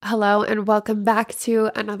Hello, and welcome back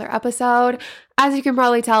to another episode. As you can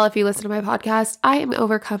probably tell if you listen to my podcast, I am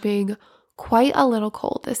overcoming quite a little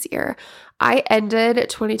cold this year. I ended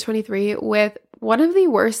 2023 with one of the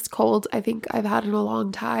worst colds I think I've had in a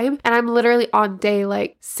long time. And I'm literally on day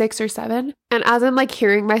like 6 or 7. And as I'm like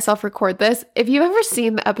hearing myself record this, if you've ever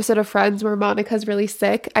seen the episode of Friends where Monica's really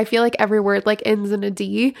sick, I feel like every word like ends in a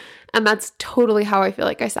D. And that's totally how I feel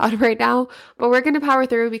like I sound right now. But we're going to power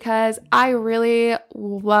through because I really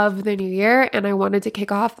love the new year and I wanted to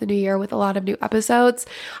kick off the new year with a lot of new episodes.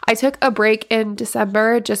 I took a break in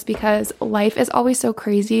December just because life is always so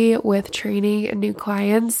crazy with training and new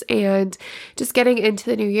clients and just getting into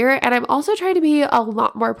the new year. And I'm also trying to be a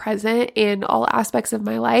lot more present in all aspects of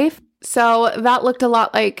my life. So that looked a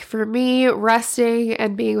lot like, for me, resting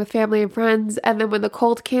and being with family and friends. And then when the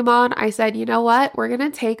cold came on, I said, you know what? We're going to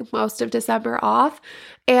take most of December off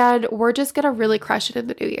and we're just going to really crush it in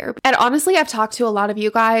the new year. And honestly, I've talked to a lot of you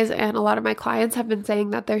guys and a lot of my clients have been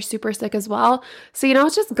saying that they're super sick as well. So,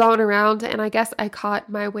 it's just going around and I guess I caught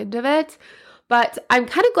my wind of it. But I'm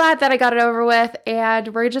kind of glad that I got it over with, and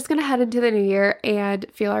we're just going to head into the new year and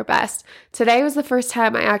feel our best. Today was the first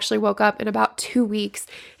time I actually woke up in about 2 weeks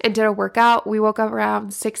and did a workout. We woke up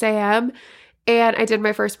around 6 a.m. and I did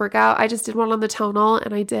my first workout. I just did one on the tonal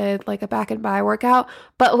and I did like a back and bi workout.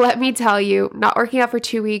 But let me tell you, not working out for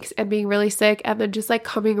 2 weeks and being really sick and then just like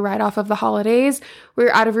coming right off of the holidays, we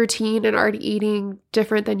were out of routine and already eating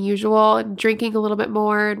different than usual and drinking a little bit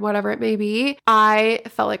more and whatever it may be. I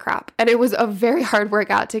felt like crap and it was a very hard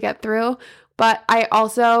workout to get through. But I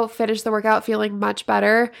also finished the workout feeling much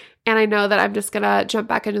better. And I know that I'm just going to jump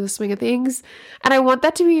back into the swing of things. And I want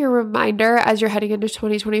that to be a reminder as you're heading into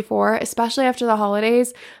 2024, especially after the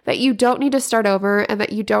holidays, that you don't need to start over and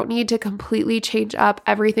that you don't need to completely change up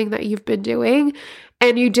everything that you've been doing.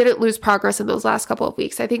 And you didn't lose progress in those last couple of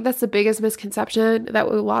weeks. I think that's the biggest misconception that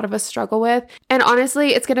a lot of us struggle with. And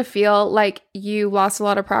honestly, it's going to feel like you lost a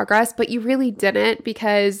lot of progress, but you really didn't,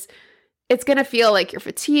 because it's going to feel like you're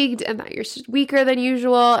fatigued and that you're weaker than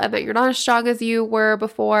usual and that you're not as strong as you were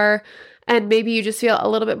before. And maybe you just feel a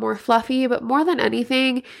little bit more fluffy, but more than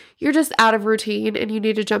anything, you're just out of routine and you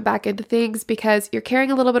need to jump back into things because you're carrying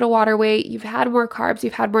a little bit of water weight. You've had more carbs,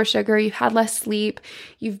 you've had more sugar, you've had less sleep,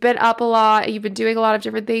 you've been up a lot, you've been doing a lot of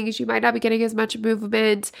different things. You might not be getting as much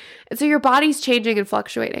movement. And so your body's changing and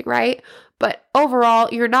fluctuating, right? But overall,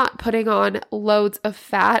 you're not putting on loads of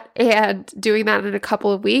fat and doing that in a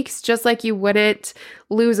couple of weeks, just like you wouldn't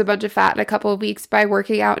lose a bunch of fat in a couple of weeks by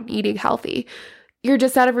working out and eating healthy. You're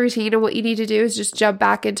just out of routine, and what you need to do is just jump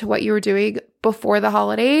back into what you were doing before the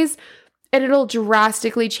holidays, and it'll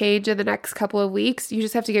drastically change in the next couple of weeks. You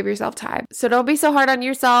just have to give yourself time. So don't be so hard on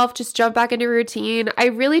yourself. Just jump back into routine. I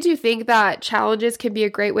really do think that challenges can be a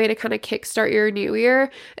great way to kind of kickstart your new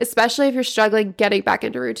year, especially if you're struggling getting back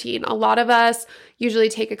into routine. A lot of us usually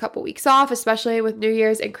take a couple weeks off, especially with New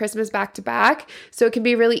Year's and Christmas back to back. So it can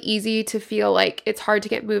be really easy to feel like it's hard to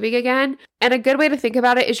get moving again. And a good way to think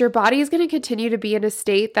about it is your body is going to continue to be in a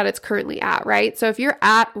state that it's currently at, right? So if you're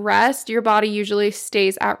at rest, your body usually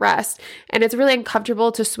stays at rest. And it's really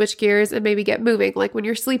uncomfortable to switch gears and maybe get moving, like when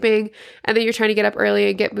you're sleeping and then you're trying to get up early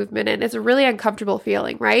and get movement in. It's a really uncomfortable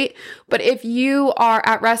feeling, right? But if you are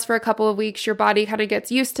at rest for a couple of weeks, your body kind of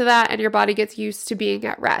gets used to that and your body gets used to being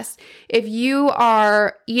at rest. If you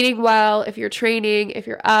are eating well, if you're training, if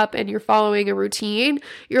you're up and you're following a routine,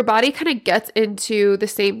 your body kind of gets into the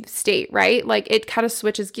same state, right? Like it kind of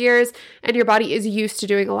switches gears and your body is used to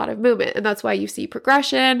doing a lot of movement. And that's why you see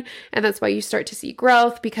progression and that's why you start to see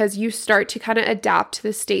growth, because you start to kind of adapt to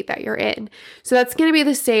the state that you're in. So that's going to be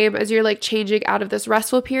the same as you're like changing out of this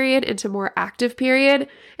restful period into more active period.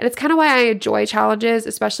 And it's kind of why I enjoy challenges,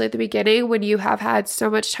 especially at the beginning when you have had so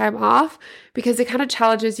much time off, because it kind of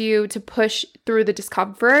challenges you to push through the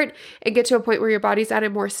discomfort and get to a point where your body's at a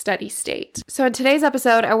more steady state. So in today's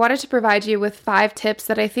episode, I wanted to provide you with 5 tips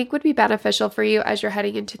that I think would be beneficial for you as you're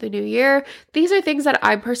heading into the new year. These are things that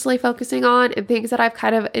I'm personally focusing on and things that I've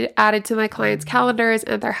kind of added to my clients' calendars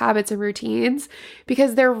and their habits and routines,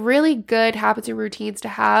 because they're really good habits and routines to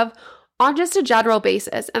have on just a general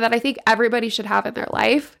basis and that I think everybody should have in their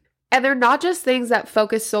life. And they're not just things that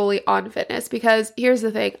focus solely on fitness, because here's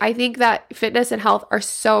the thing. I think that fitness and health are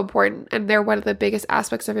so important and they're one of the biggest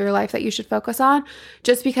aspects of your life that you should focus on,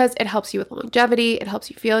 just because it helps you with longevity, it helps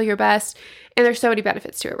you feel your best, and there's so many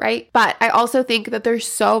benefits to it, right? But I also think that there's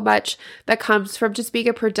so much that comes from just being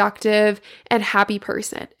a productive and happy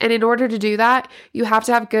person. And in order to do that, you have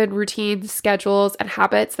to have good routines, schedules, and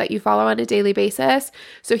habits that you follow on a daily basis.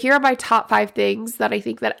 So here are my top 5 things that I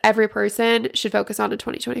think that every person should focus on in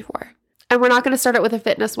 2024. And we're not going to start it with a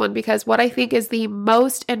fitness one, because what I think is the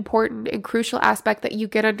most important and crucial aspect that you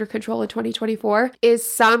get under control in 2024 is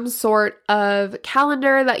some sort of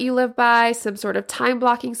calendar that you live by, some sort of time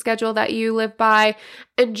blocking schedule that you live by,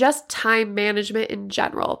 and just time management in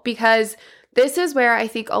general. Because this is where I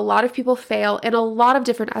think a lot of people fail in a lot of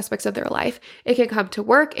different aspects of their life. It can come to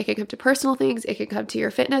work, it can come to personal things, it can come to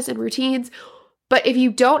your fitness and routines. But if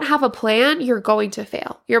you don't have a plan, you're going to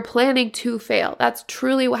fail. You're planning to fail. That's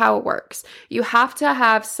truly how it works. You have to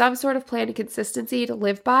have some sort of plan and consistency to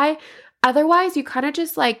live by. Otherwise, you kind of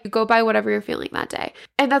just like go by whatever you're feeling that day.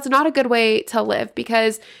 And that's not a good way to live,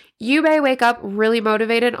 because you may wake up really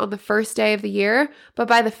motivated on the first day of the year, but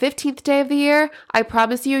by the 15th day of the year, I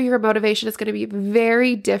promise you, your motivation is going to be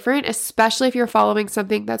very different, especially if you're following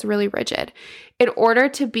something that's really rigid. In order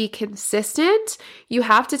to be consistent, you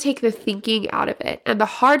have to take the thinking out of it. And the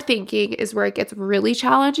hard thinking is where it gets really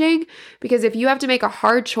challenging, because if you have to make a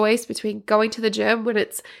hard choice between going to the gym when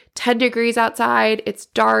it's 10 degrees outside, it's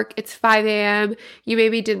dark, it's 5 a.m., you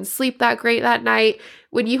maybe didn't sleep that great that night,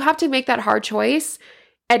 when you have to make that hard choice,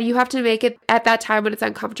 and you have to make it at that time when it's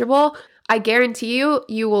uncomfortable, I guarantee you,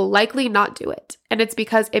 you will likely not do it. And it's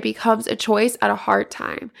because it becomes a choice at a hard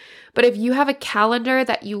time. But if you have a calendar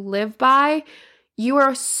that you live by, you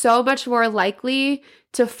are so much more likely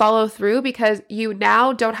to follow through, because you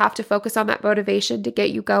now don't have to focus on that motivation to get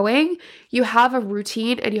you going. You have a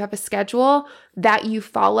routine and you have a schedule that you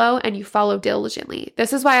follow, and you follow diligently.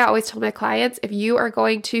 This is why I always tell my clients, if you are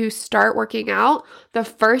going to start working out, the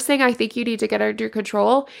first thing I think you need to get under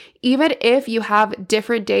control, even if you have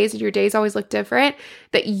different days and your days always look different,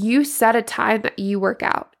 that you set a time that you work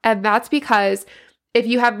out. And that's because if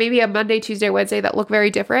you have maybe a Monday, Tuesday, Wednesday that look very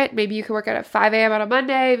different, maybe you can work out at 5 a.m. on a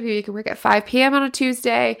Monday, maybe you can work at 5 p.m. on a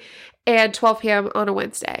Tuesday, and 12 p.m. on a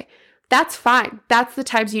Wednesday. That's fine. That's the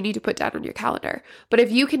times you need to put down on your calendar. But if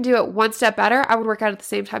you can do it one step better, I would work out at the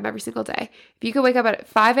same time every single day. If you can wake up at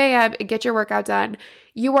 5 a.m. and get your workout done,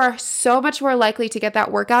 you are so much more likely to get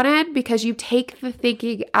that workout in, because you take the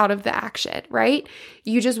thinking out of the action, right?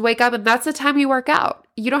 You just wake up and that's the time you work out.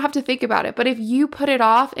 You don't have to think about it. But if you put it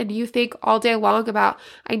off and you think all day long about,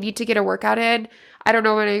 I need to get a workout in, I don't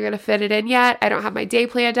know when I'm going to fit it in yet, I don't have my day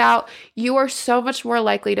planned out, you are so much more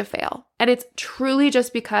likely to fail. And it's truly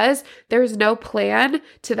just because there's no plan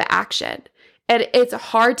to the action. And it's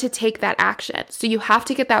hard to take that action. So you have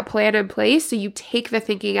to get that plan in place so you take the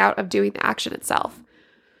thinking out of doing the action itself.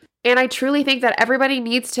 And I truly think that everybody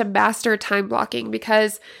needs to master time blocking,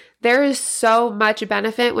 because there is so much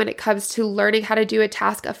benefit when it comes to learning how to do a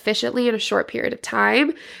task efficiently in a short period of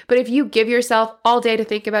time. But if you give yourself all day to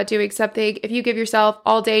think about doing something, if you give yourself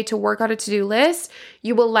all day to work on a to-do list,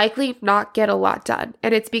 you will likely not get a lot done.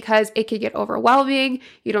 And it's because it can get overwhelming.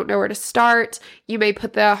 You don't know where to start. You may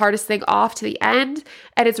put the hardest thing off to the end,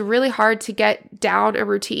 and it's really hard to get down a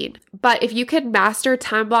routine. But if you can master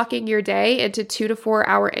time blocking your day into 2 to 4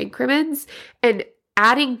 hour increments and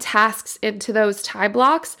adding tasks into those time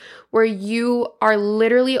blocks where you are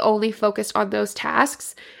literally only focused on those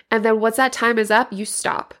tasks, and then once that time is up, you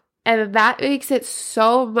stop. And that makes it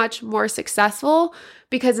so much more successful,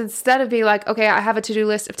 because instead of being like, okay, I have a to-do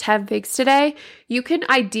list of 10 things today, you can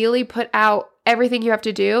ideally put out everything you have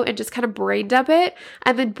to do and just kind of brain dump it,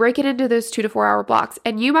 and then break it into those 2 to 4 hour blocks.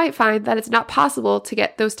 And you might find that it's not possible to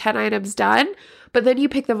get those 10 items done, but then you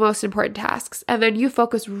pick the most important tasks, and then you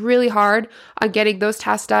focus really hard on getting those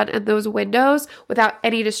tasks done in those windows without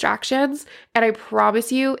any distractions. And I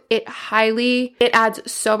promise you, it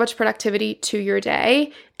adds so much productivity to your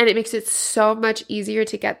day, and it makes it so much easier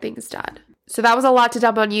to get things done. So that was a lot to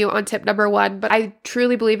dump on you on tip number 1, but I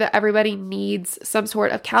truly believe that everybody needs some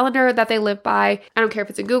sort of calendar that they live by. I don't care if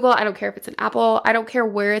it's in Google, I don't care if it's in Apple, I don't care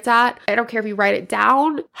where it's at, I don't care if you write it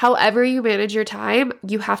down. However you manage your time,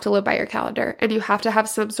 you have to live by your calendar, and you have to have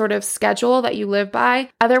some sort of schedule that you live by.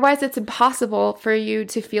 Otherwise, it's impossible for you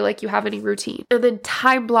to feel like you have any routine. And then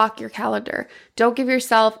time block your calendar. Don't give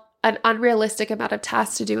yourself an unrealistic amount of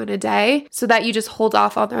tasks to do in a day so that you just hold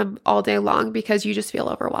off on them all day long because you just feel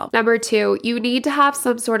overwhelmed. Number 2, you need to have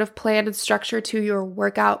some sort of plan and structure to your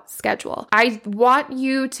workout schedule. I want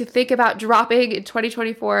you to think about dropping in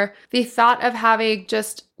 2024 the thought of having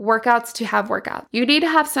just workouts to have workouts. You need to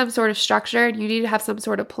have some sort of structure, and you need to have some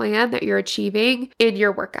sort of plan that you're achieving in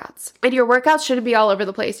your workouts. And your workouts shouldn't be all over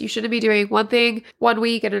the place. You shouldn't be doing one thing one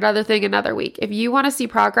week and another thing another week. If you want to see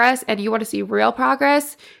progress and you want to see real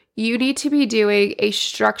progress, you need to be doing a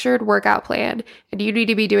structured workout plan, and you need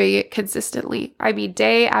to be doing it consistently. I mean,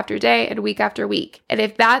 day after day and week after week. And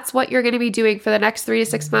if that's what you're going to be doing for the next 3 to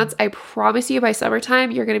 6 months, I promise you by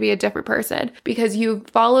summertime, you're going to be a different person, because you've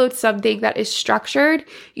followed something that is structured.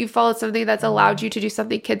 you followed something that's allowed you to do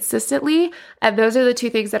something consistently. And those are the two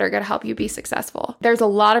things that are going to help you be successful. There's a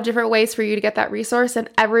lot of different ways for you to get that resource, and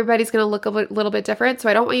everybody's going to look a little bit different. So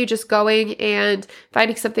I don't want you just going and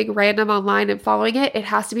finding something random online and following it. It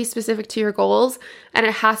has to be specific to your goals, and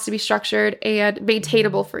it has to be structured and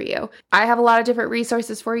maintainable for you. I have a lot of different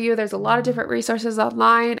resources for you. There's a lot of different resources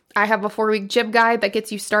online. I have a 4-week gym guide that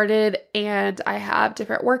gets you started, and I have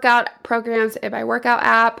different workout programs in my workout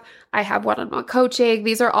app. I have one-on-one coaching.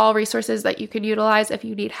 These are all resources that you can utilize if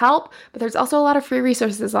you need help, but there's also a lot of free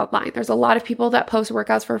resources online. There's a lot of people that post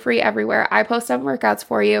workouts for free everywhere. I post some workouts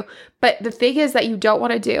for you, but the thing is that you don't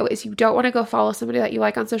want to do is you don't want to go follow somebody that you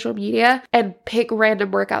like on social media and pick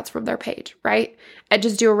random workouts from their page, right? And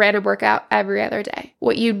just do a random workout every other day.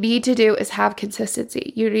 What you need to do is have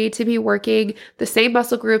consistency. You need to be working the same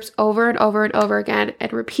muscle groups over and over and over again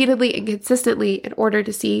and repeatedly and consistently in order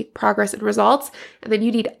to see progress and results. And then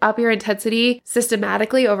you need to up your intensity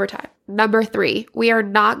systematically over time. Number 3, we are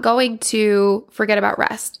not going to forget about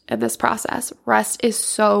rest in this process. Rest is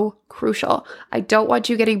so crucial. I don't want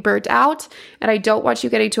you getting burnt out, and I don't want you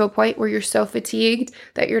getting to a point where you're so fatigued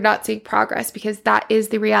that you're not seeing progress, because that is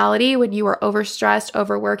the reality when you are overstressed,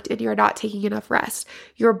 overworked, and you're not taking enough rest.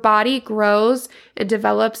 Your body grows and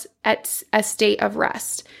develops at a state of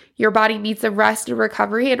rest. Your body needs the rest and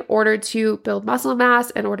recovery in order to build muscle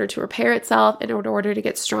mass, in order to repair itself, and in order to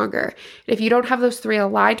get stronger. If you don't have those 3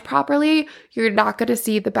 aligned properly, you're not going to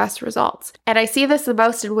see the best results. And I see this the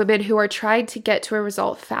most in women who are trying to get to a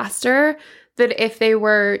result faster than if they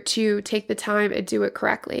were to take the time and do it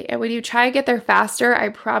correctly. And when you try and get there faster, I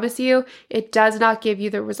promise you, it does not give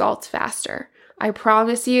you the results faster. I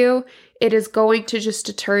promise you, it is going to just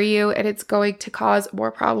deter you, and it's going to cause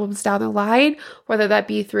more problems down the line, whether that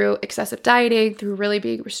be through excessive dieting, through really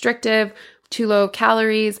being restrictive, too low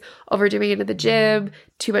calories, overdoing it in the gym,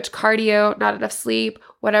 too much cardio, not enough sleep,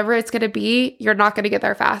 whatever it's going to be, you're not going to get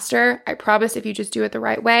there faster. I promise if you just do it the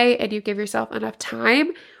right way and you give yourself enough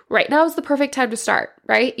time. Right now is the perfect time to start,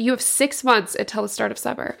 right? You have 6 months until the start of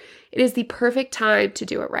summer. It is the perfect time to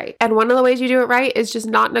do it right. And one of the ways you do it right is just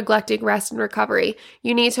not neglecting rest and recovery.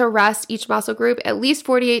 You need to rest each muscle group at least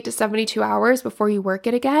 48 to 72 hours before you work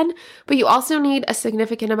it again. But you also need a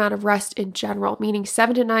significant amount of rest in general, meaning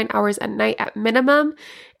 7 to 9 hours at night at minimum.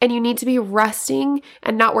 And you need to be resting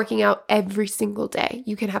and not working out every single day.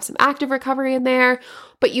 You can have some active recovery in there,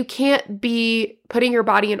 but you can't be putting your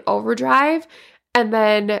body in overdrive and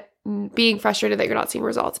then being frustrated that you're not seeing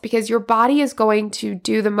results, because your body is going to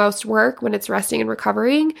do the most work when it's resting and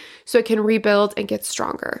recovering so it can rebuild and get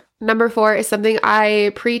stronger. Number 4 is something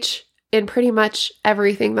I preach in pretty much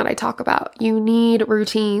everything that I talk about. You need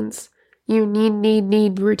routines. You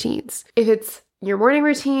need routines. If it's your morning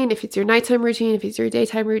routine, if it's your nighttime routine, if it's your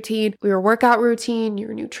daytime routine, your workout routine,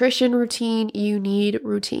 your nutrition routine, you need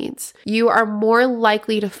routines. You are more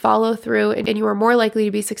likely to follow through, and you are more likely to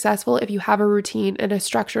be successful if you have a routine and a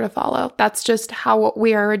structure to follow. That's just how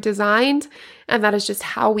we are designed, and that is just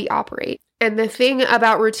how we operate. And the thing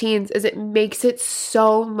about routines is it makes it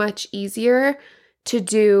so much easier to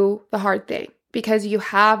do the hard thing, because you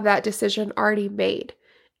have that decision already made,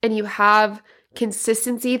 and you have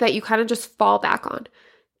consistency that you kind of just fall back on.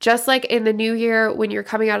 Just like in the new year, when you're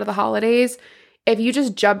coming out of the holidays, if you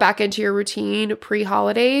just jump back into your routine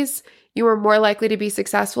pre-holidays, you are more likely to be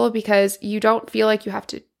successful because you don't feel like you have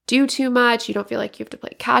to do too much. You don't feel like you have to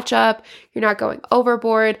play catch up. You're not going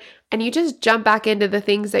overboard, and you just jump back into the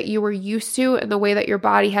things that you were used to and the way that your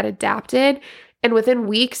body had adapted. And within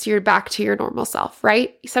weeks, you're back to your normal self,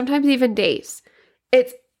 right? Sometimes even days.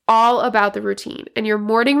 It's all about the routine, and your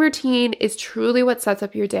morning routine is truly what sets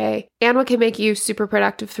up your day and what can make you super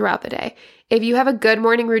productive throughout the day. If you have a good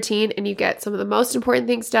morning routine and you get some of the most important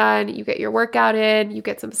things done, you get your workout in, you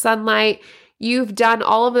get some sunlight, you've done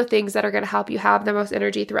all of the things that are going to help you have the most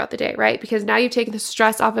energy throughout the day, right? Because now you've taken the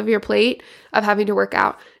stress off of your plate of having to work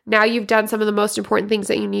out. Now you've done some of the most important things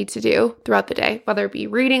that you need to do throughout the day, whether it be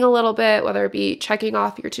reading a little bit, whether it be checking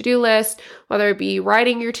off your to-do list, whether it be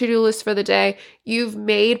writing your to-do list for the day. You've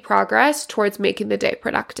made progress towards making the day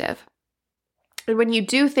productive. And when you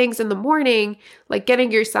do things in the morning, like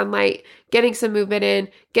getting your sunlight, getting some movement in,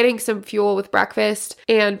 getting some fuel with breakfast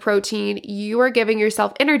and protein, you are giving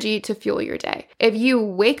yourself energy to fuel your day. If you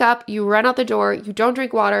wake up, you run out the door, you don't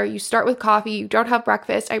drink water, you start with coffee, you don't have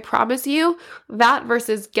breakfast, I promise you that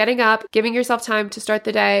versus getting up, giving yourself time to start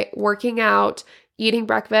the day, working out, eating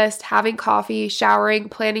breakfast, having coffee, showering,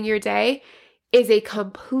 planning your day is a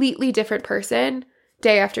completely different person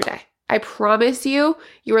day after day. I promise you,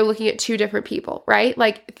 you are looking at 2 different people, right?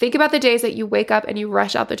 Like, think about the days that you wake up and you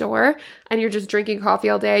rush out the door and you're just drinking coffee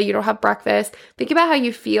all day, you don't have breakfast. Think about how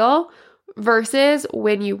you feel versus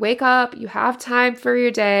when you wake up, you have time for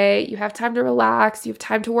your day, you have time to relax, you have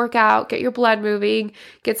time to work out, get your blood moving,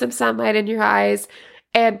 get some sunlight in your eyes,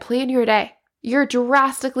 and plan your day. You're a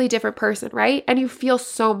drastically different person, right? And you feel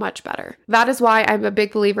so much better. That is why I'm a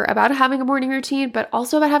big believer about having a morning routine, but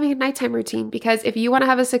also about having a nighttime routine. Because if you want to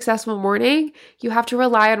have a successful morning, you have to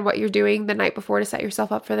rely on what you're doing the night before to set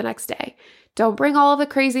yourself up for the next day. Don't bring all of the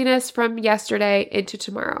craziness from yesterday into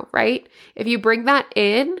tomorrow, right? If you bring that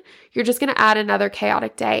in, you're just going to add another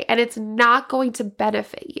chaotic day, and it's not going to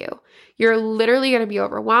benefit you. You're literally going to be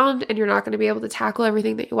overwhelmed, and you're not going to be able to tackle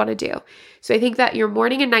everything that you want to do. So I think that your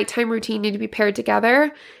morning and nighttime routine need to be paired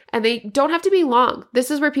together, and they don't have to be long.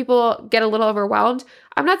 This is where people get a little overwhelmed.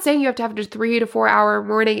 I'm not saying you have to have a 3 to 4 hour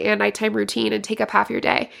morning and nighttime routine and take up half your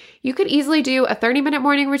day. You could easily do a 30-minute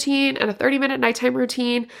morning routine and a 30-minute nighttime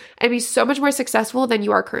routine and be so much more successful than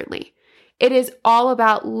you are currently. It is all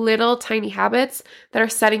about little tiny habits that are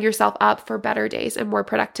setting yourself up for better days and more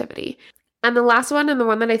productivity. And the last one, and the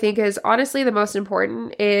one that I think is honestly the most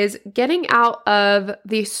important, is getting out of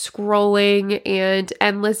the scrolling and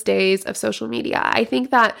endless days of social media. I think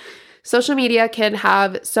that social media can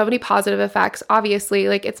have so many positive effects. Obviously,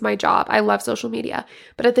 like, it's my job. I love social media.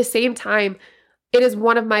 But at the same time, it is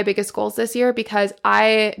one of my biggest goals this year because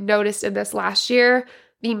I noticed in this last year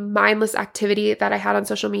the mindless activity that I had on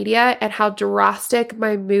social media and how drastic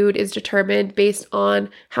my mood is determined based on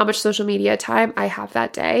how much social media time I have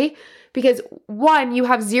that day. Because one, you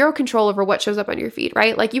have zero control over what shows up on your feed,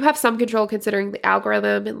 right? Like, you have some control considering the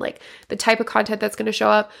algorithm and like the type of content that's going to show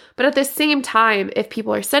up. But at the same time, if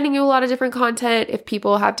people are sending you a lot of different content, if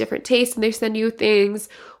people have different tastes and they send you things,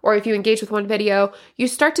 or if you engage with one video, you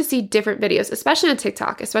start to see different videos, especially on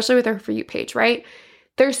TikTok, especially with our For You page, right?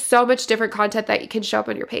 There's so much different content that can show up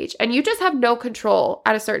on your page, and you just have no control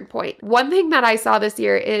at a certain point. One thing that I saw this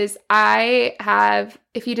year is I have,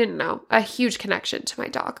 if you didn't know, a huge connection to my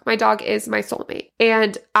dog. My dog is my soulmate,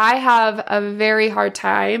 and I have a very hard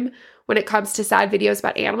time when it comes to sad videos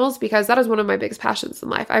about animals because that is one of my biggest passions in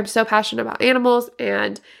life. I'm so passionate about animals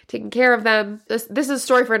and taking care of them. This is a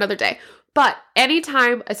story for another day. But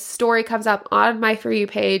anytime a story comes up on my For You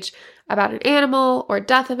page about an animal or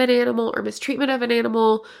death of an animal or mistreatment of an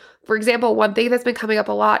animal, for example, one thing that's been coming up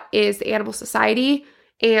a lot is the Animal Society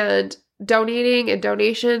and donating and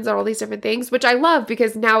donations and all these different things, which I love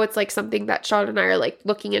because now it's like something that Sean and I are like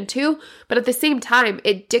looking into. But at the same time,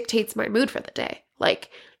 it dictates my mood for the day. Like,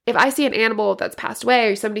 if I see an animal that's passed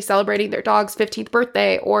away or somebody celebrating their dog's 15th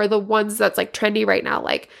birthday or the ones that's like trendy right now,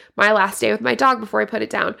 like my last day with my dog before I put it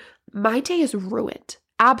down, my day is ruined.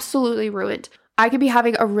 Absolutely ruined. I could be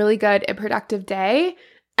having a really good and productive day,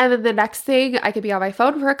 and then the next thing, I could be on my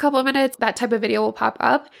phone for a couple of minutes. That type of video will pop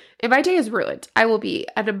up, and my day is ruined. I will be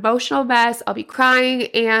an emotional mess. I'll be crying,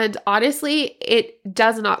 and honestly, it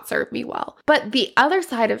does not serve me well. But the other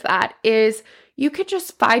side of that is you could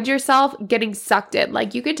just find yourself getting sucked in.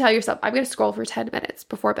 Like, you can tell yourself, I'm going to scroll for 10 minutes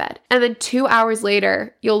before bed. And then 2 hours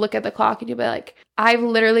later, you'll look at the clock and you'll be like, I've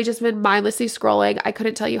literally just been mindlessly scrolling. I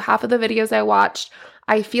couldn't tell you half of the videos I watched.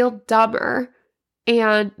 I feel dumber.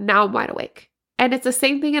 And now I'm wide awake. And it's the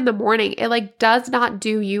same thing in the morning. It like does not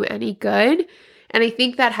do you any good. And I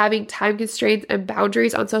think that having time constraints and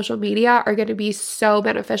boundaries on social media are going to be so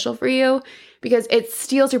beneficial for you because it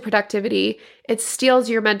steals your productivity. It steals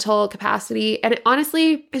your mental capacity. And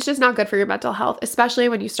honestly, it's just not good for your mental health, especially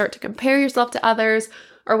when you start to compare yourself to others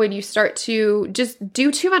or when you start to just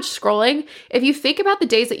do too much scrolling. If you think about the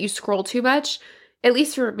days that you scroll too much, at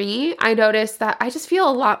least for me, I noticed that I just feel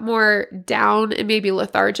a lot more down and maybe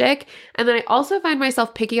lethargic. And then I also find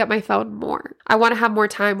myself picking up my phone more. I want to have more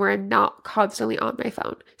time where I'm not constantly on my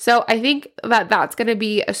phone. So I think that that's going to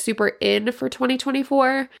be a super in for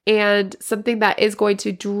 2024 and something that is going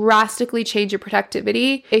to drastically change your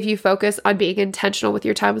productivity if you focus on being intentional with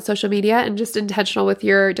your time on social media and just intentional with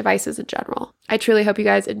your devices in general. I truly hope you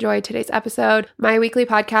guys enjoyed today's episode. My weekly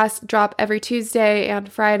podcasts drop every Tuesday and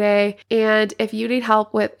Friday. And if you need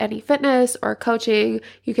help with any fitness or coaching,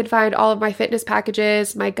 you can find all of my fitness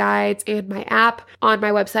packages, my guides, and my app on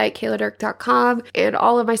my website, KaylaDirk.com, and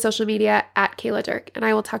all of my social media at Kayla Dirk. And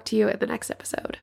I will talk to you in the next episode.